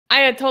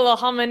Ayatollah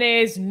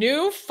Khamenei's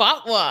new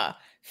fatwa.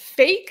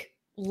 Fake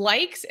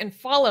likes and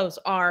follows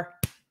are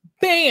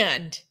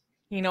banned.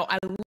 You know, I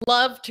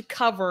love to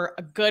cover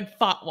a good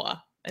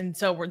fatwa. And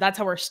so that's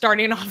how we're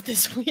starting off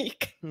this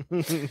week.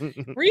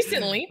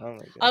 Recently,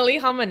 Ali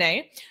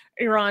Khamenei,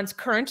 Iran's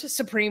current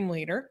supreme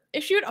leader,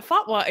 issued a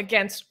fatwa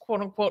against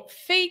quote-unquote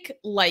fake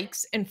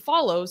likes and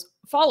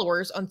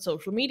followers on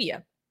social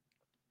media.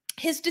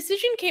 His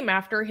decision came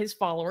after his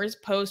followers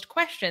posed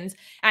questions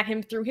at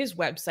him through his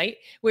website,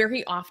 where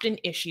he often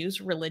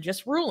issues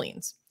religious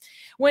rulings.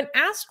 When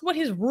asked what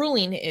his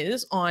ruling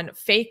is on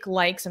fake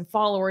likes and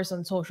followers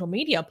on social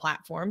media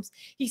platforms,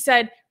 he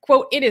said,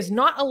 quote, "It is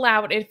not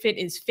allowed if it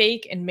is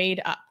fake and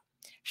made up.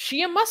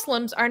 Shia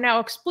Muslims are now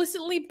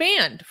explicitly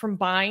banned from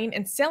buying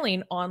and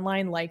selling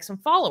online likes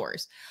and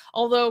followers,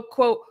 although,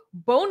 quote,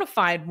 bona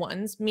fide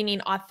ones,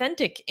 meaning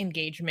authentic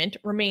engagement,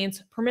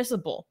 remains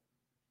permissible."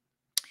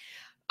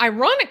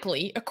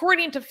 Ironically,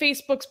 according to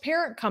Facebook's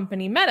parent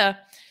company Meta,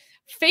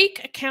 fake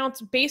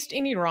accounts based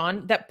in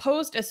Iran that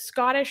posed as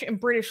Scottish and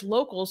British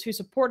locals who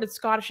supported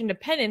Scottish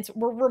independence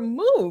were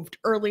removed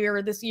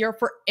earlier this year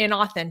for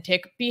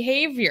inauthentic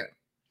behavior.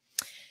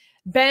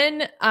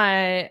 Ben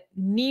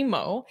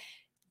Nemo,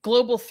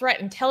 global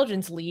threat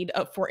intelligence lead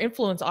for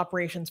influence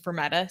operations for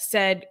Meta,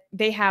 said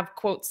they have,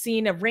 quote,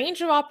 seen a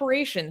range of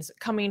operations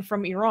coming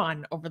from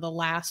Iran over the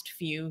last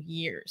few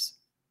years.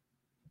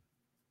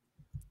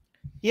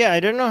 Yeah,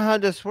 I don't know how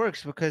this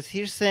works because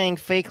he's saying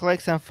fake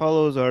likes and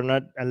follows are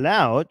not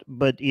allowed,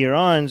 but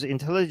Iran's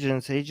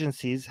intelligence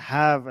agencies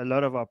have a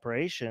lot of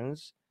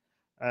operations,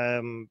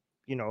 you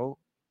know,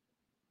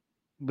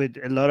 with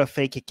a lot of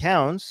fake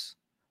accounts.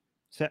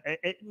 So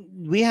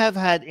we have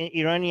had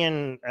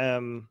Iranian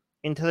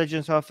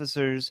intelligence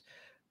officers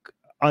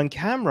on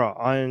camera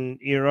on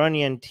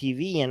Iranian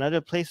TV and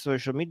other places,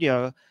 social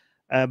media,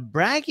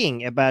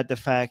 bragging about the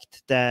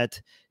fact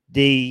that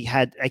they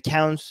had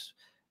accounts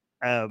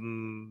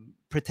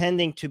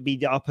pretending to be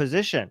the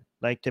opposition,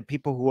 like the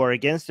people who are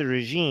against the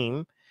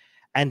regime,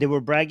 and they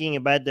were bragging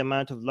about the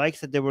amount of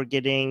likes that they were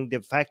getting, the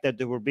fact that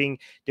they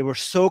were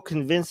so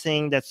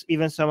convincing that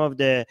even some of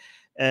the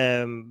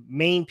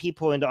main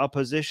people in the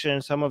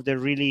opposition, some of the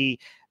really,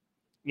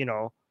 you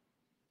know,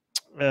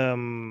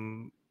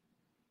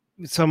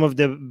 some of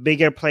the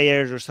bigger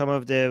players or some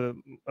of the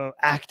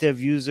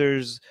active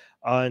users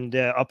on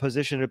the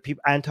opposition, the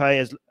people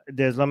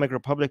the Islamic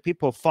Republic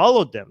people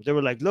followed them. They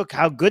were like, look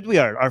how good we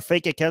are. Our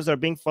fake accounts are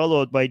being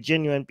followed by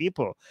genuine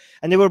people.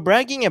 And they were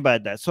bragging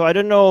about that. So I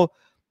don't know,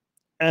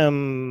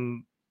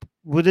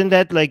 wouldn't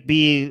that like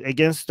be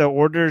against the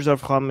orders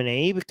of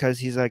Khamenei because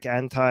he's like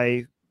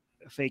anti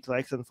fake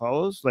likes and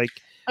follows? Like,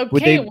 okay,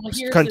 would they well,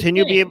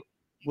 continue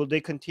will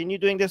they continue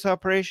doing these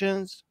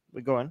operations?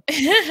 We go on.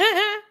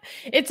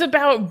 It's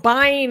about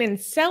buying and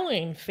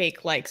selling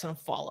fake likes and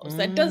follows.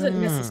 That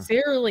doesn't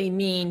necessarily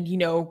mean, you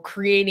know,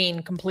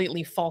 creating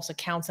completely false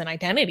accounts and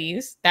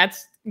identities.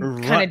 That's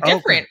kind of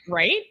different,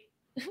 right?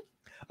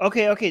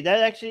 Okay, that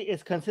actually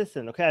is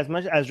consistent. Okay, as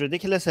much as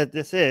ridiculous as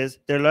this is,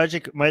 their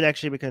logic might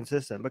actually be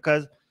consistent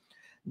because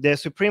the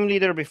supreme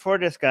leader before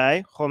this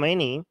guy,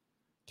 Khomeini,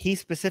 he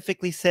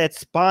specifically said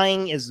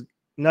spying is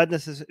not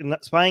necessarily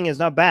spying is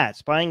not bad.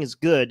 Spying is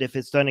good if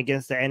it's done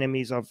against the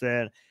enemies of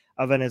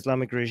an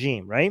Islamic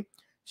regime, right?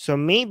 So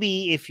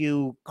maybe if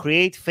you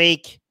create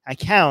fake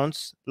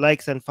accounts,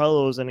 likes and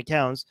follows and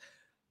accounts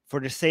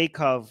for the sake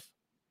of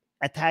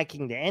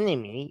attacking the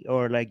enemy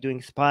or like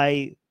doing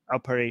spy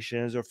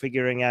operations or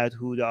figuring out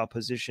who the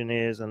opposition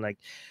is and like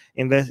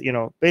invest, you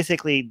know,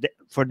 basically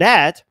for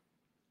that,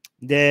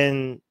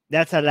 then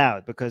that's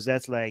allowed because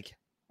that's like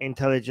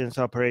intelligence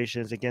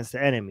operations against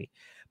the enemy.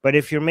 But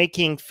if you're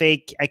making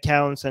fake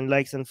accounts and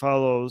likes and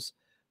follows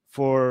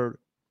for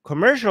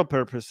commercial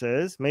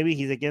purposes, maybe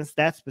he's against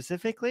that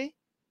specifically.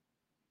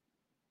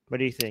 What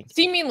do you think?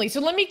 Seemingly. So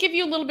let me give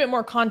you a little bit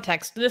more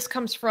context. This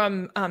comes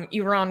from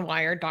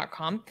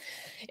IranWire.com.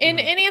 In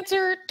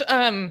answer,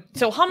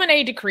 so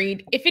Khamenei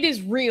decreed, if it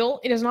is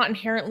real, it is not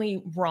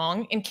inherently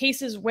wrong in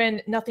cases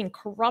when nothing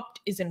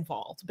corrupt is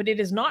involved, but it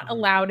is not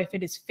allowed if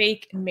it is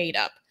fake and made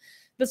up.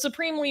 The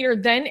supreme leader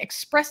then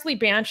expressly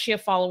banned Shia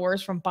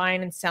followers from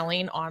buying and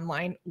selling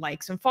online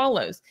likes and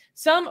follows.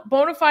 Some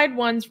bona fide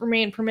ones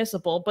remain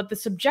permissible, but the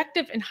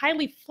subjective and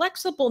highly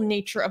flexible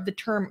nature of the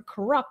term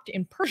corrupt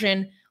in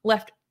Persian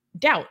left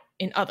doubt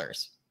in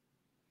others.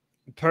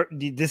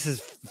 This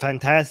is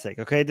fantastic.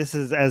 Okay, this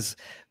is as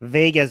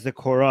vague as the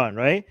Quran,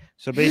 right?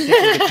 So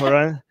basically the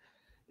Quran,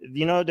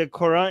 you know, the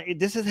Quran,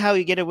 this is how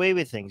you get away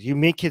with things. You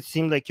make it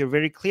seem like you're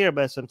very clear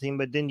about something,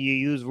 but then you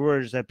use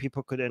words that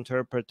people could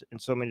interpret in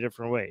so many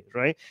different ways,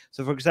 right?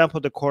 So for example,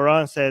 the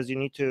Quran says you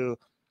need to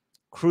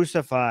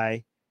crucify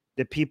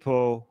the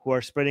people who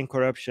are spreading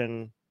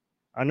corruption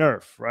on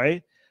earth,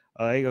 right?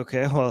 Like,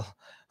 okay, well,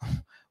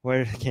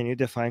 where can you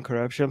define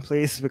corruption,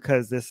 please?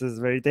 Because this is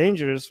very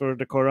dangerous for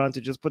the Quran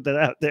to just put that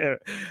out there.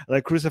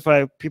 Like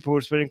crucify people who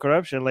are spreading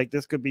corruption. Like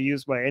this could be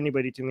used by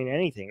anybody to mean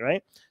anything,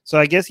 right? So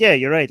I guess, yeah,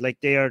 you're right.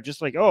 Like they are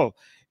just like, oh,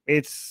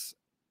 if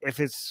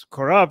it's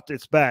corrupt,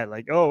 it's bad.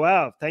 Like, oh,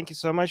 wow, thank you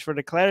so much for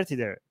the clarity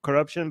there.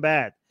 Corruption,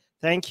 bad.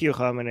 Thank you,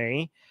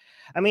 Khamenei.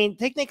 I mean,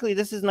 technically,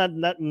 this is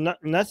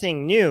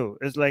nothing new.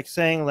 It's like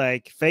saying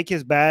like fake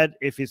is bad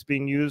if it's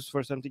being used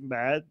for something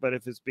bad, but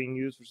if it's being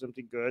used for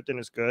something good, then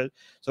it's good.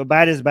 So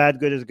bad is bad,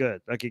 good is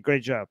good. Okay,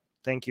 great job.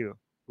 Thank you.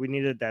 We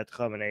needed that,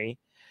 Khamenei.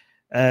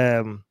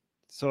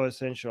 So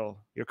essential.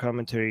 Your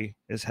commentary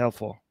is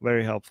helpful,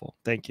 very helpful.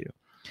 Thank you.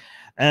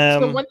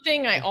 So one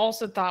thing I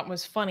also thought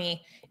was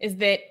funny is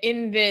that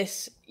in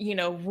this,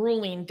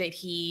 ruling that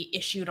he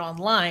issued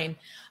online,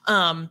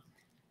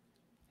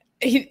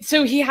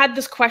 he had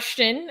this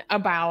question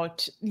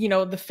about,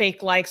 the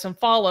fake likes and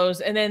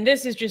follows, and then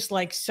this is just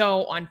like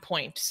so on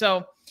point.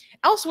 So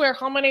elsewhere,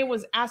 Khamenei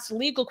was asked a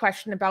legal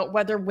question about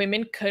whether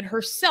women could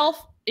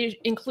herself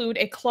include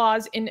a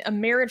clause in a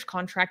marriage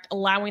contract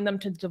allowing them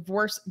to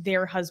divorce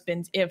their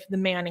husbands if the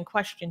man in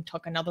question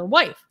took another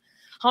wife.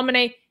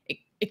 Khamenei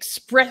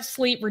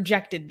expressly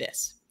rejected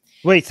this.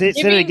 Wait, say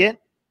it again.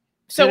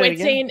 So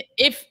it's saying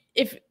if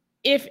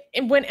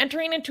when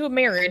entering into a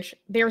marriage,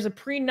 there's a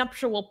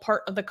prenuptial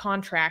part of the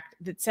contract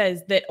that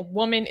says that a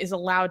woman is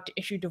allowed to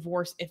issue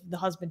divorce if the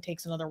husband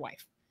takes another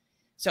wife.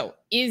 So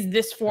is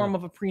this form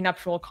of a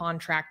prenuptial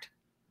contract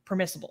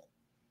permissible?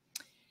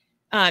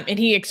 And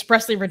he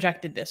expressly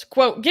rejected this.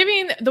 Quote,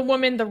 giving the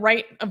woman the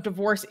right of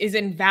divorce is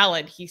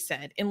invalid, he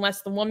said,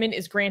 unless the woman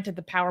is granted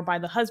the power by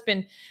the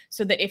husband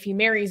so that if he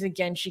marries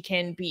again, she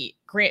can be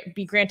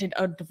granted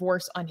a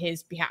divorce on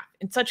his behalf.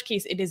 In such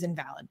case, it is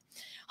invalid.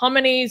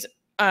 Khamenei's,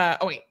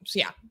 that was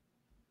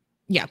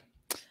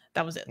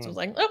it. So I was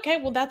like, okay,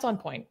 well, that's on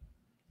point.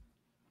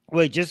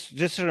 Wait,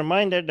 just a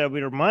reminder that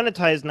we're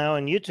monetized now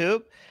on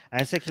YouTube.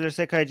 And Secular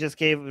Sekai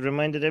just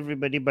reminded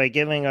everybody by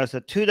giving us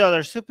a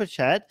 $2 super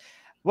chat,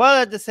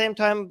 while at the same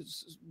time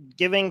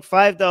giving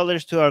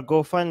 $5 to our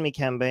GoFundMe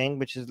campaign,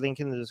 which is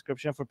linked in the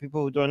description. For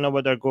people who don't know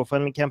what our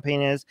GoFundMe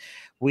campaign is,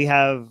 we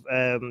have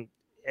a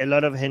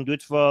lot of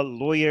Hindutva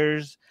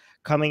lawyers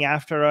coming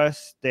after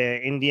us.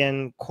 The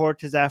Indian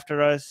court is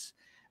after us.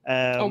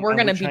 We're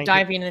going to be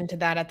diving into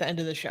that at the end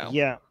of the show.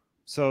 Yeah.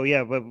 So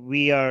yeah, but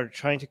we are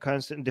trying to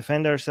constantly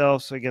defend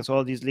ourselves against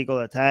all these legal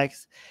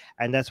attacks,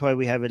 and that's why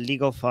we have a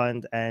legal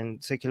fund.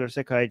 And Secular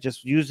Sekai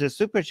just used his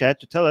super chat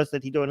to tell us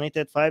that he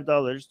donated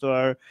 $5 to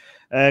our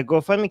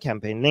GoFundMe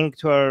campaign. Link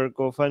to our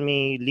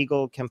GoFundMe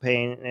legal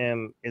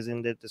campaign is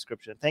in the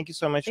description. Thank you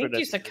so much for that.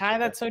 Thank you, Sekai.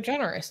 That's so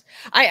generous.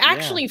 I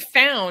actually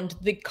found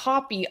the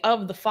copy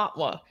of the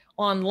fatwa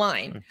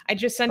online. I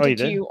just sent it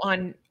to you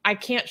on. I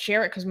can't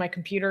share it because my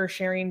computer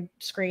sharing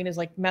screen is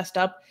like messed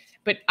up.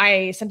 But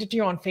I sent it to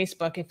you on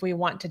Facebook if we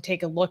want to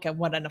take a look at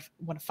what a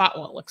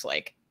fatwa looks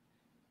like.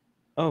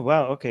 Oh,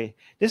 wow. Okay.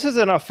 This is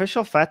an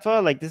official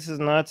fatwa? Like, this is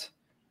not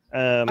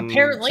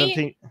apparently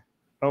something...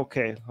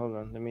 Okay, hold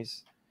on. Let me...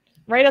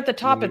 Right at the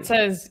top, it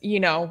says,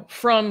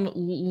 from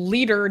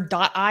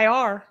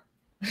leader.ir.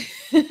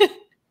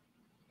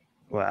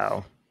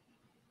 Wow.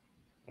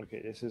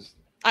 Okay, this is...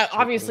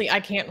 Obviously, I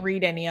can't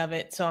read any of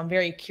it, so I'm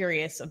very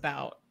curious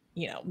about,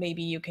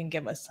 maybe you can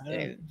give us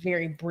a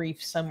very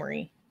brief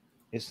summary.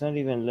 It's not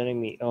even letting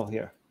me... Oh,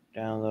 here.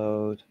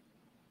 Download.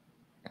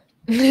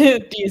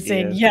 You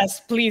saying,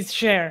 yes, please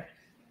share.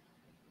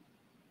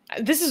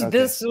 This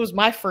was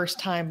my first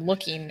time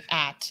looking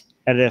at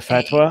a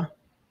fatwa?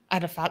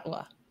 At a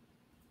fatwa.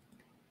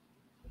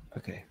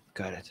 Okay,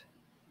 got it.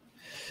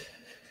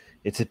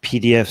 It's a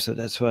PDF, so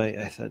that's why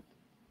I thought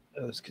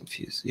I was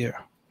confused. Here.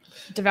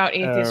 Devout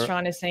Atheist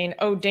Sean is saying,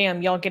 oh,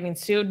 damn, y'all getting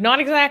sued? Not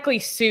exactly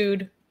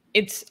sued.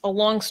 It's a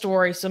long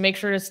story, so make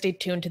sure to stay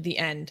tuned to the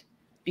end.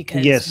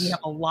 Because we have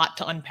a lot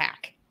to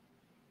unpack.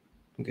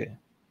 Okay.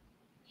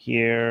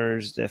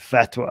 Here's the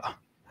fatwa.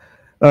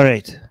 All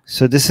right.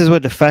 So this is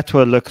what the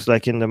fatwa looks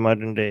like in the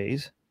modern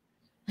days.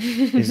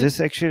 Is this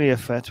actually a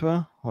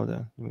fatwa? Hold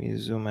on. Let me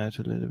zoom out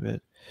a little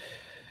bit.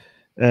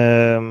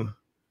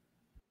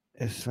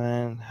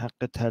 Islam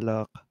Haqq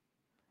Talaq.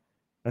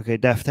 Okay.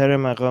 Daftar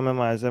Maqam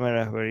Muazzam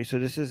Rahbari. So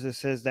it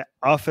says the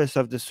office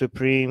of the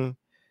Supreme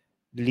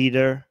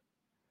Leader,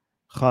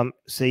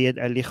 Sayyid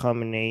Ali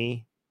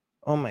Khamenei.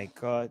 Oh my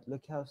God!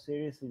 Look how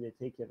seriously they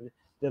take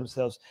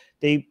themselves.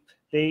 They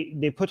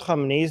put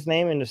Khamenei's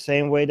name in the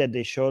same way that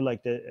they show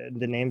like the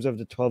names of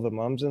the 12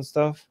 imams and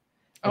stuff.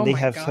 And they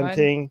have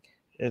something.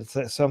 It's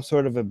some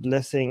sort of a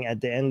blessing at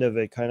the end of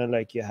it, kind of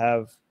like you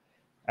have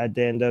at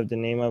the end of the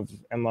name of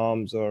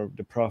imams or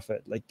the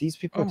prophet. Like these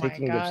people are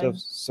taking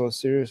themselves so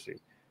seriously.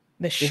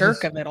 The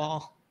shirk of it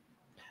all.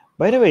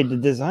 By the way, the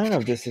design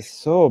of this is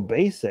so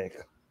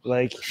basic.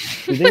 Like,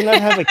 do they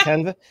not have a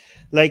Canva?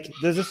 Like,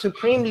 does the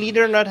Supreme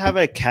Leader not have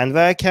a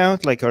Canva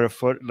account? Like, or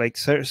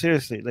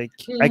seriously, like,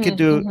 I could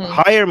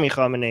hire me,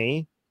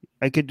 Khamenei.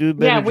 I could do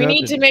better. Yeah, we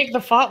need to make the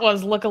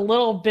fatwas look a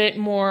little bit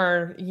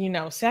more,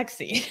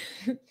 sexy.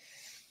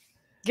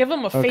 Give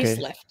them a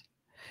facelift.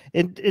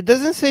 It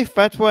doesn't say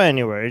fatwa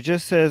anywhere. It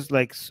just says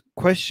like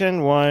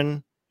question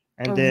 1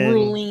 and then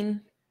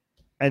ruling.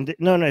 And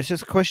no, it's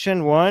just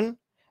question 1.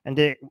 And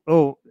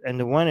the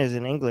one is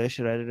in English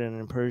rather than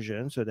in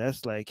Persian, so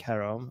that's like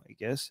haram, I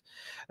guess.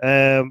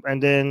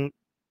 And then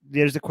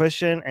there's the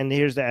question, and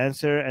here's the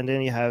answer, and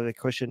then you have the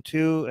question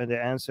 2 and the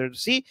answer.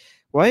 See,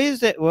 Why is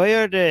that? Why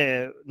are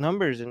the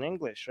numbers in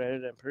English rather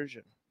than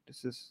Persian?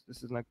 This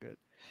is not good.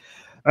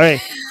 All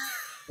right.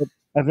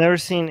 I've never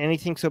seen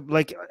anything so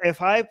like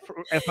if I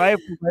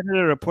provided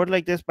a report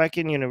like this back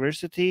in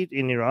university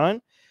in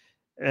Iran,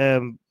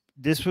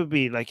 this would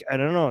be like, I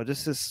don't know,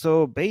 this is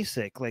so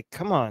basic. Like,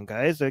 come on,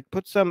 guys, like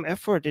put some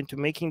effort into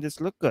making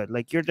this look good.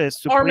 Like you're the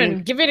supreme.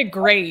 Armin, give it a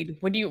grade.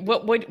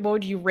 What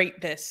would you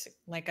rate this?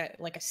 Like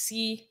a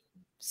C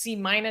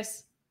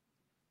minus?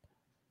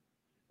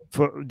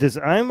 For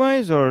design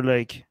wise, or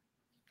like,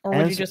 or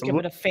would you just give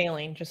it a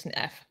failing, just an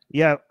F?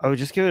 Yeah, I would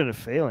just give it a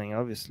failing,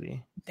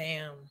 obviously.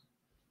 Damn.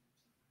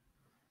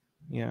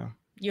 Yeah.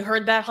 You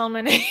heard that,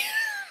 Khamenei?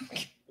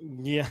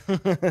 Yeah.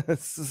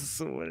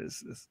 So what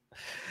is this?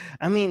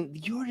 I mean,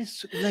 you're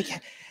just like,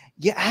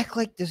 you act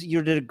like this.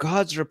 You're the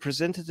God's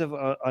representative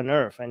on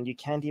Earth, and you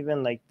can't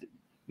even like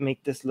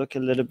make this look a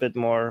little bit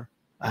more.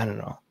 I don't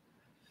know.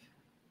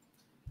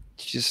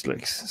 It just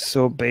looks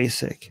so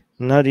basic.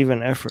 Not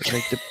even effort.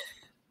 Like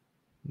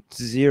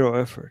zero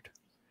effort.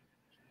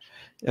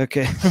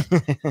 Okay.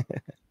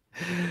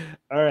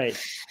 All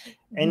right.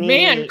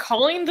 Man,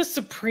 calling the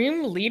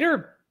supreme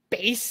leader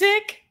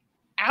basic?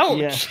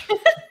 Ouch.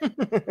 Yeah.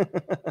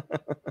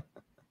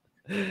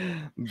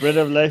 Bread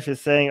of Life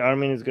is saying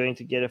Armin is going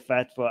to get a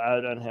fatwa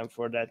out on him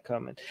for that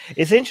comment.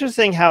 It's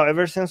interesting how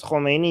ever since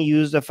Khomeini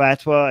used a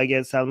fatwa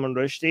against Salman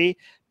Rushdie,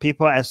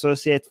 people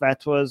associate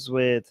fatwas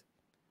with,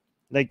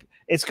 like,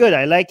 it's good.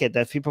 I like it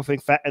that people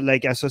think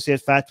like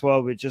associate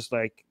fatwa with just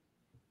like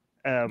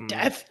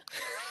death.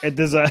 It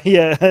does,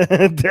 yeah,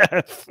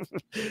 death.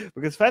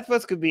 Because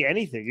fatwas could be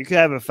anything. You could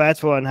have a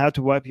fatwa on how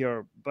to wipe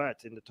your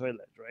butt in the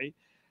toilet, right?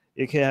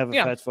 You can have a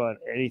fatwa on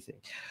anything.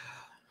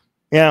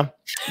 Yeah.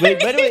 Wait,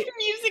 by the way,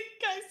 music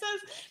guy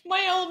says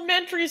my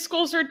elementary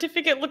school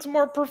certificate looks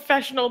more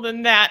professional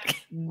than that.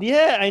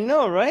 Yeah, I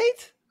know,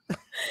 right?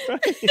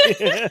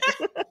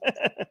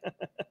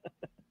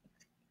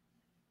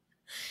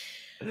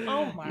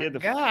 Oh my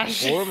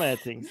gosh.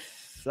 Formatting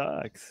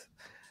sucks.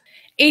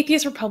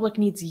 Atheist Republic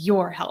needs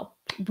your help.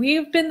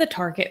 We've been the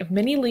target of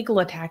many legal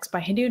attacks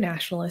by Hindu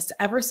nationalists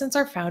ever since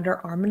our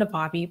founder, Armin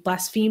Navabi,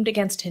 blasphemed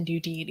against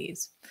Hindu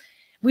deities.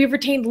 We have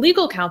retained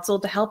legal counsel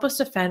to help us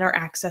defend our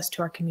access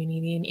to our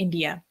community in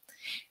India.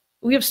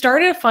 We have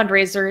started a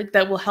fundraiser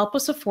that will help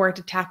us afford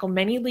to tackle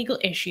many legal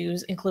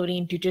issues,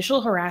 including judicial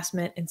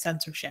harassment and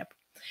censorship.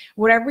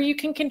 Whatever you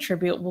can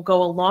contribute will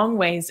go a long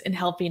ways in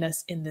helping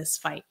us in this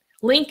fight.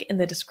 Link in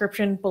the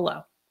description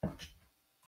below.